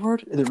that the right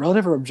word? Is it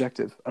relative or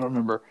objective? I don't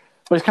remember.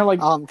 But it's kind of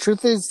like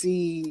truth is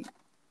the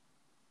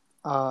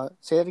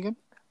say that again.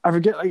 I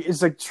forget. Like,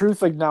 it's like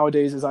truth. Like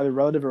nowadays, is either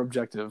relative or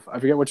objective. I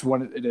forget which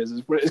one it is.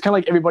 It's kind of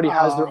like everybody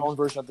has their own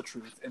version of the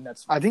truth, and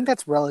that's. I think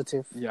that's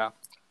relative. Yeah,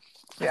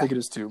 I think it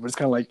is too. But it's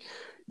kind of like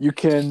you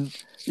can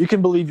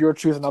believe your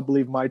truth and not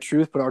believe my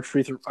truth, but our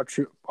truth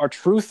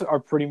are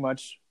pretty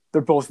much,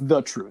 they're both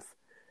the truth.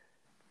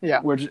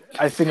 Yeah, which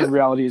I think in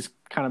reality is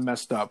kind of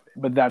messed up.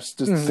 But that's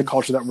just the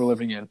culture that we're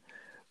living in.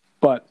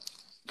 But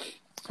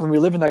when we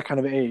live in that kind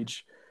of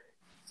age,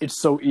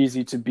 it's so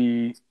easy to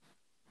be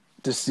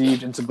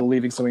deceived into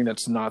believing something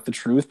that's not the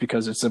truth,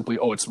 because it's simply,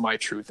 it's my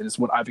truth and it's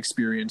what I've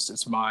experienced.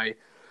 It's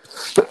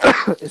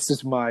it's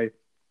just my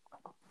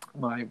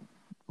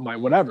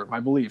whatever, my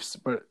beliefs.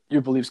 But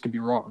your beliefs could be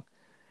wrong,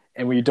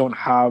 and when you don't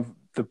have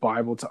the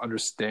Bible to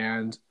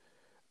understand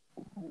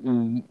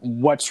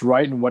what's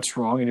right and what's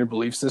wrong in your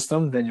belief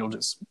system, then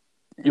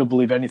you'll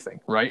believe anything,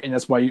 right? And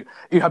that's why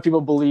you have people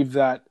believe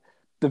that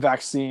the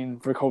vaccine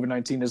for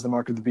COVID-19 is the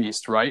mark of the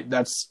beast, right?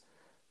 That's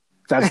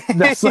like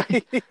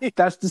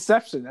that's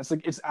deception. That's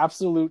like, it's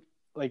absolute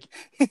like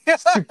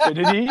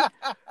stupidity.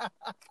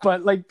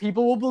 But like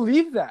people will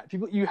believe that.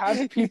 You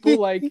have people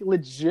like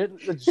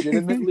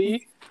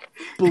legitimately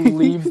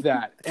believe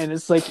that, and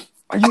it's like,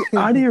 are you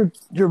out of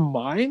your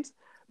mind?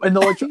 And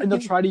they'll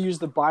try to use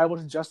the Bible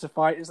to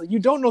justify it. It's like, you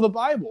don't know the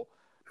Bible.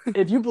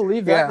 If you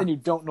believe that, then you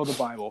don't know the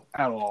Bible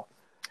at all.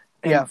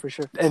 And, for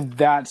sure. And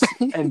that's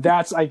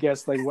I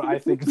guess like what I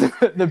think is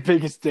the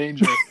biggest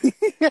danger.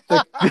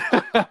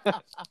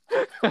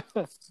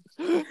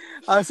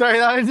 I'm sorry,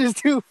 that was just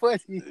too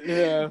funny.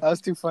 Yeah. That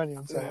was too funny.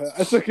 I'm sorry.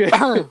 That's okay.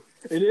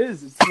 It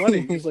is. It's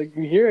funny. It's like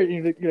you hear it and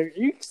you're like, are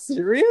you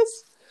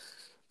serious?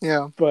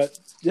 Yeah. But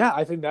yeah,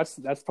 I think that's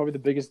probably the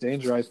biggest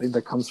danger I think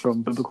that comes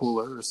from biblical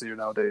literacy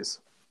nowadays.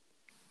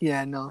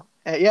 Yeah, no.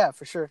 Yeah,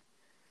 for sure.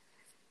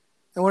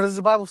 And what does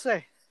the Bible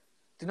say?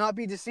 Do not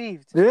be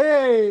deceived.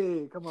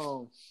 Hey, come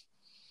on.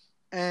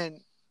 And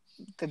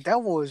the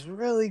devil is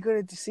really good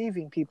at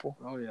deceiving people.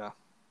 Oh, yeah.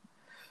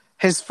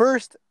 His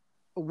first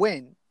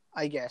win,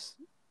 I guess,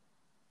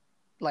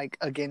 like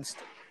against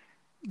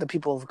the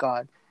people of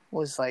God,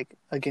 was like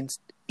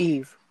against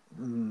Eve.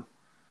 Mm.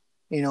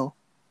 You know,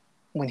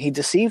 when he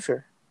deceived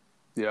her.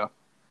 Yeah.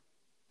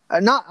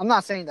 I'm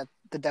not saying that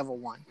the devil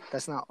won.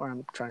 That's not what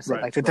I'm trying to say.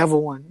 Right, like the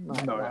devil won. No,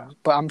 yeah.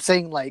 But I'm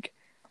saying like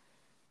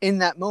in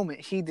that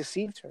moment he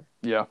deceived her.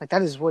 Yeah. Like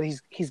that is what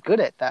he's good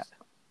at that.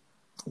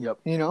 Yep.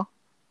 You know?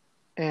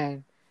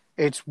 And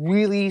it's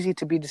really easy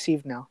to be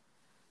deceived now.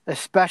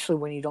 Especially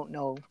when you don't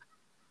know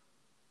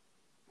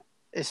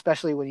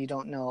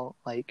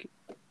like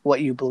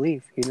what you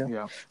believe, you know?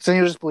 Yeah. So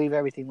you just believe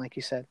everything, like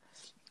you said.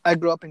 I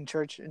grew up in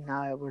church and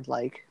now I would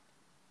like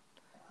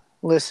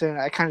listen,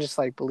 I kinda just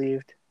like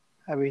believed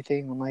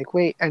everything. I'm like,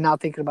 wait, and now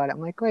thinking about it,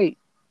 I'm like, wait,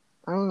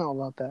 I don't know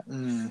about that.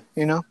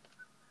 You know?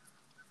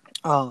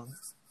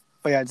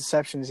 But yeah,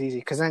 deception is easy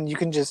because then you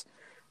can just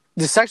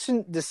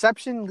deception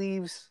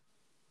leaves,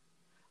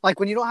 like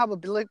when you don't have a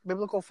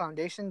biblical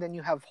foundation, then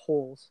you have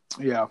holes.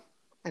 Yeah.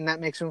 And that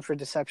makes room for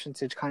deception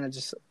to kind of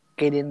just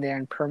get in there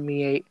and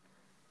permeate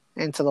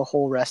into the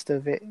whole rest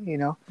of it, you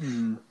know?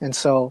 And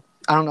so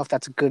I don't know if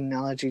that's a good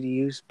analogy to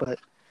use, but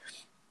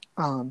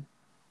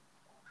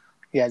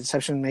yeah,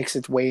 deception makes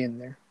its way in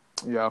there.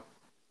 Yeah.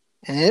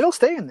 And it'll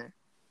stay in there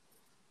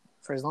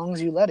for as long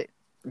as you let it.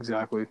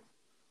 Exactly.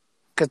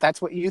 Because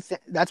that's what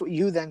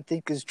you then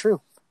think is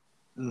true.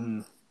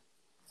 Mm-hmm.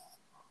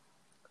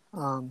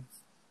 So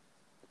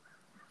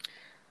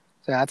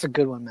that's a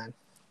good one, man.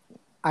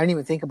 I didn't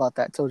even think about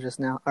that till just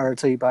now, or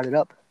until you brought it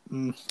up.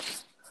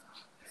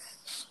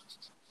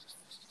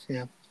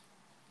 Yeah.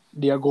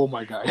 There you go,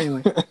 my guy.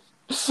 Anyway.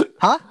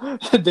 Huh?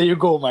 There you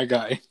go, my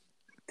guy.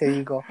 There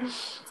you go.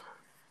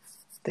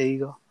 There you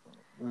go.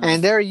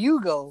 And there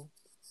you go,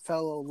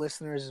 fellow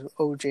listeners of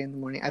OJ in the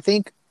Morning. I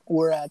think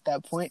we're at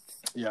that point.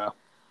 Yeah.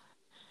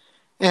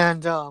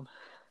 And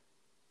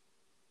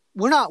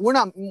we're not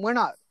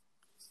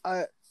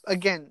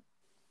again,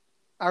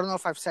 I don't know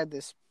if I've said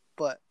this,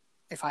 but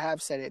if I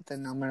have said it,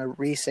 then I'm going to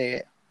re-say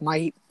it.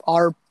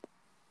 Our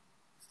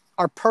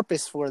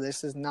purpose for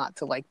this is not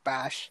to like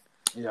bash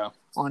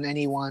on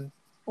anyone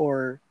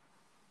or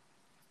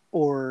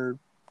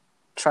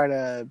try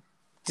to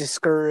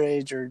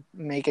discourage or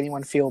make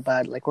anyone feel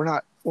bad. Like we're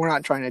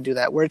not trying to do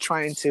that. We're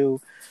trying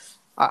to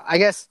I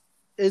guess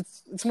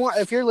it's more,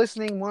 if you're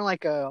listening, more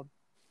like a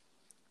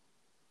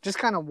just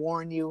kind of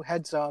warn you,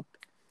 heads up.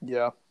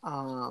 Yeah.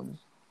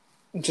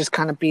 Just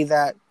kind of be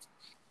that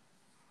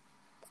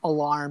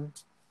alarm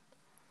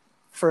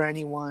for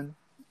anyone.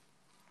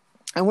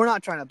 And we're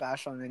not trying to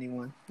bash on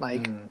anyone.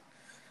 Like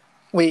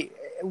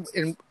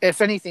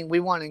if anything, we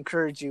want to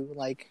encourage you.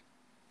 Like,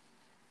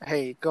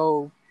 hey,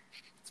 go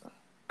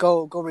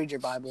read your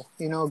Bible.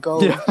 You know, go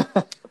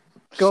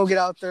get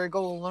out there,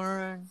 go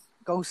learn,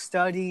 go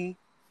study.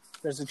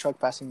 There's a truck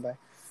passing by.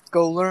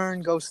 Go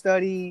learn, go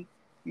study.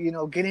 You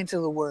know, get into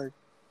the Word.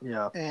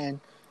 Yeah.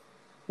 And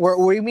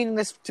we mean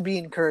this to be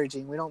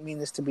encouraging. We don't mean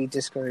this to be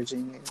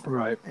discouraging.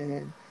 Right.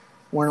 And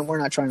we're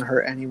not trying to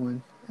hurt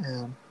anyone.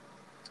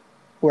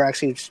 We're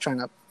actually just trying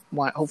to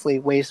hopefully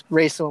raise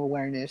some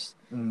awareness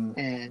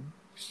and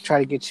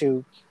try to get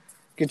you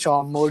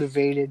all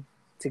motivated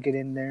to get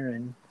in there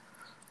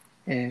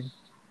and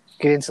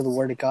get into the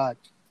Word of God.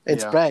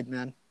 It's bread,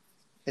 man.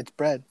 It's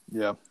bread.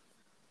 Yeah.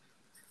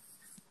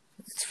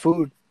 It's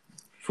food.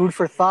 Food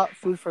for thought,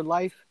 food for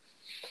life,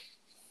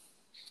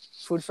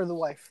 food for the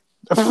wife.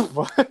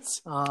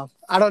 What?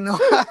 I don't know.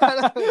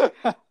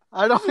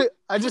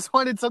 I just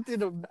wanted something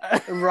to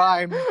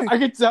rhyme. I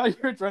could tell you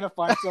were trying to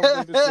find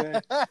something to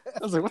say. I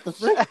was like, what the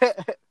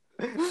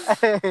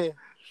frick?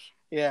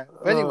 Yeah.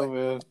 But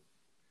anyway.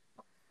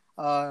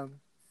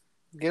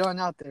 Get on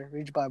out there.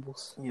 Read your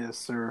Bibles. Yes,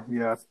 sir.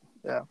 Yeah.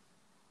 Yeah.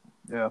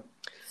 Yeah.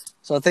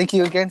 So thank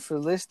you again for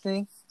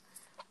listening.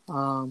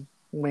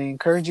 We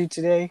encourage you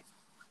today,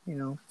 you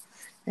know,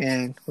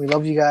 and we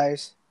love you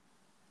guys.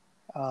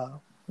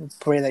 We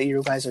pray that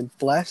you guys are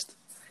blessed,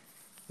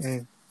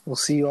 and we'll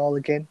see you all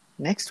again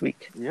next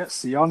week. Yeah.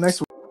 See y'all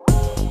next week.